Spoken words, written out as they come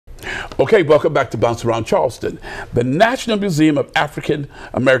Okay, welcome back to Bounce Around Charleston. The National Museum of African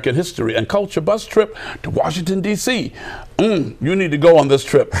American History and Culture bus trip to Washington, D.C. You need to go on this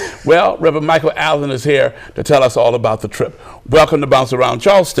trip. Well, Reverend Michael Allen is here to tell us all about the trip. Welcome to Bounce Around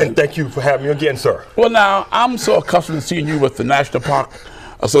Charleston. And thank you for having me again, sir. Well, now, I'm so accustomed to seeing you with the National Park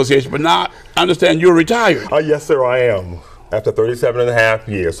Association, but now I understand you're retired. Yes, sir, I am. After 37 and a half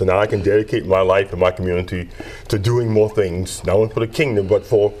years, so now I can dedicate my life and my community to doing more things, not only for the kingdom, but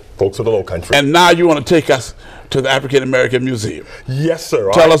for folks of the Low Country. And now you want to take us to the African American Museum. Yes,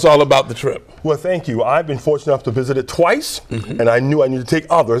 sir. Tell us all about the trip. Well, thank you. I've been fortunate enough to visit it twice, and I knew I needed to take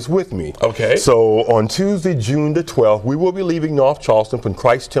others with me. Okay. So on Tuesday, June the 12th, we will be leaving North Charleston from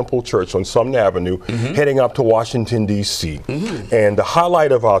Christ Temple Church on Sumner Avenue, heading up to Washington, D.C. And the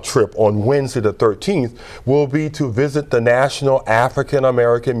highlight of our trip on Wednesday the 13th will be to visit the National African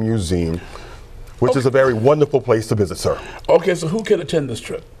American Museum, which is a very wonderful place to visit, sir. Okay, so who can attend this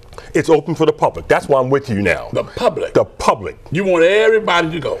trip? It's open for the public. That's why I'm with you now. The public? The public. You want everybody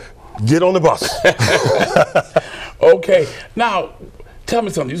to go? Get on the bus. Okay. Now, tell me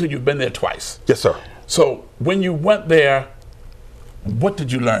something. You said you've been there twice. Yes, sir. So when you went there, what did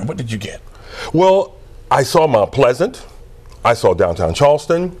you learn? What did you get? Well, I saw Mount Pleasant. I saw downtown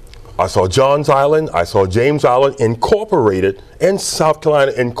Charleston. I saw Johns Island. I saw James Island incorporated, and South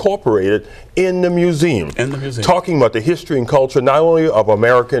Carolina incorporated in the museum. In the museum. Talking about the history and culture not only of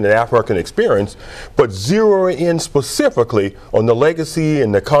American and African experience, but zeroing in specifically on the legacy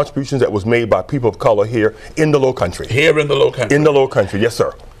and the contributions that was made by people of color here in the Low Country. Here in the Low Country? In the Low Country, yes,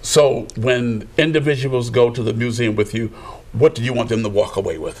 sir. So when individuals go to the museum with you, what do you want them to walk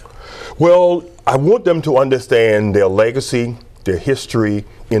away with? Well, I want them to understand their legacy, their history,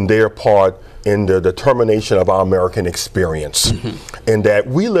 in their part in the determination of our American experience. And that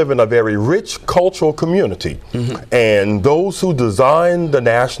we live in a very rich cultural community. And those who designed the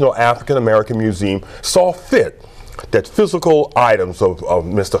National African American Museum saw fit that physical items of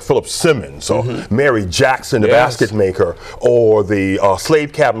Mr. Philip Simmons or Mary Jackson, the basket maker, or the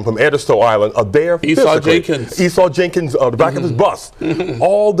slave cabin from Edisto Island are there physically. Esau Jenkins, the back of his bust,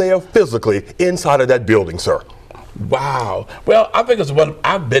 all there physically inside of that building, sir. Wow. Well, I think it's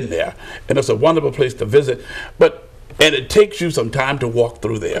I've been there, and it's a wonderful place to visit, and it takes you some time to walk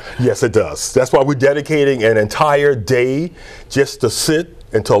through there. Yes, it does. That's why we're dedicating an entire day just to sit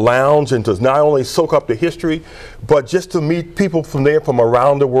and to lounge and to not only soak up the history, but just to meet people from there from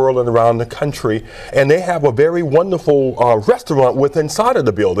around the world and around the country. And they have a very wonderful restaurant within inside of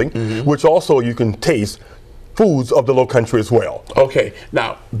the building, which also you can taste foods of the Low Country as well. Okay,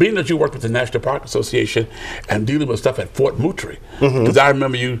 now, being that you work with the National Park Association and dealing with stuff at Fort Moultrie, because I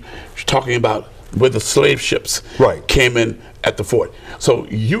remember you talking about where the slave ships came in at the fort. So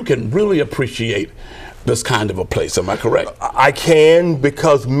you can really appreciate this kind of a place, am I correct? I can,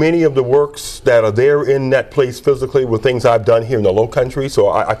 because many of the works that are there in that place physically were things I've done here in the Low Country, so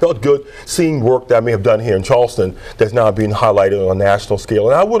I felt good seeing work that I may have done here in Charleston that's now being highlighted on a national scale.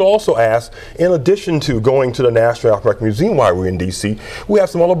 And I would also ask, in addition to going to the National African American Museum while we're in D.C., we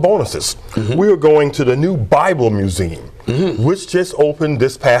have some other bonuses. We are going to the new Bible Museum, which just opened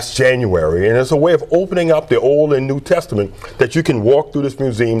this past January, and it's a way of opening up the Old and New Testament that you can walk through this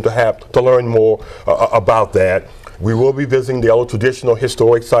museum to learn more about that. We will be visiting the other traditional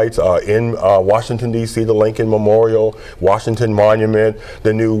historic sites in Washington, D.C., the Lincoln Memorial, Washington Monument,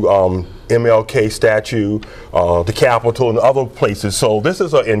 the new MLK statue, the Capitol, and other places. So this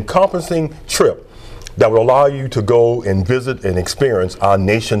is an encompassing trip that will allow you to go and visit and experience our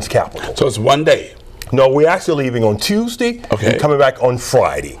nation's capital. So it's one day? No, we're actually leaving on Tuesday and coming back on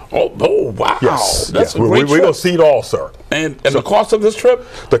Friday. Oh wow. Yes, that's a great we're trip. going to see it all, sir. And the cost of this trip?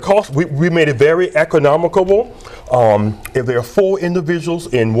 The cost, we made it very economical. If there are 4 individuals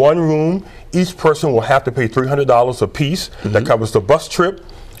in one room, each person will have to pay $300 a piece. That covers the bus trip,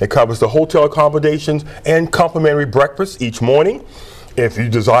 it covers the hotel accommodations, and complimentary breakfast each morning. If you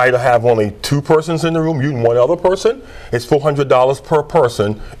desire to have only 2 persons in the room, you and one other person, it's $400 per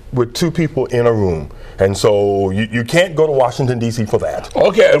person with 2 people in a room. And so you can't go to Washington, D.C. for that.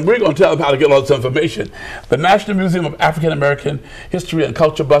 Okay, and we're going to tell them how to get all this information. The National Museum of African American History and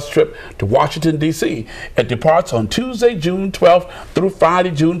Culture bus trip to Washington, D.C. It departs on Tuesday, June 12th through Friday,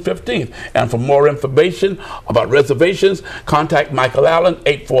 June 15th. And for more information about reservations, contact Michael Allen,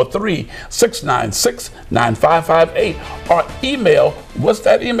 843-696-9558, or email, what's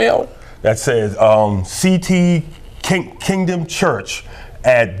that email? That says CT Kingdom Church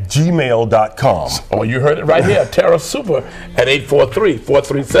at gmail.com. Oh, you heard it right here. Terra Super at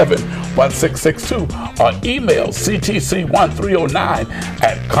 843-437-1662 or email ctc1309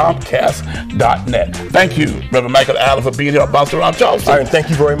 at comcast.net. Thank you, Reverend Michael Allen, for being here on Bounce Around Charleston. All right, thank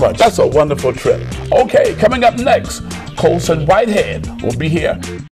you very much. That's a wonderful trip. Okay, coming up next, Colson Whitehead will be here.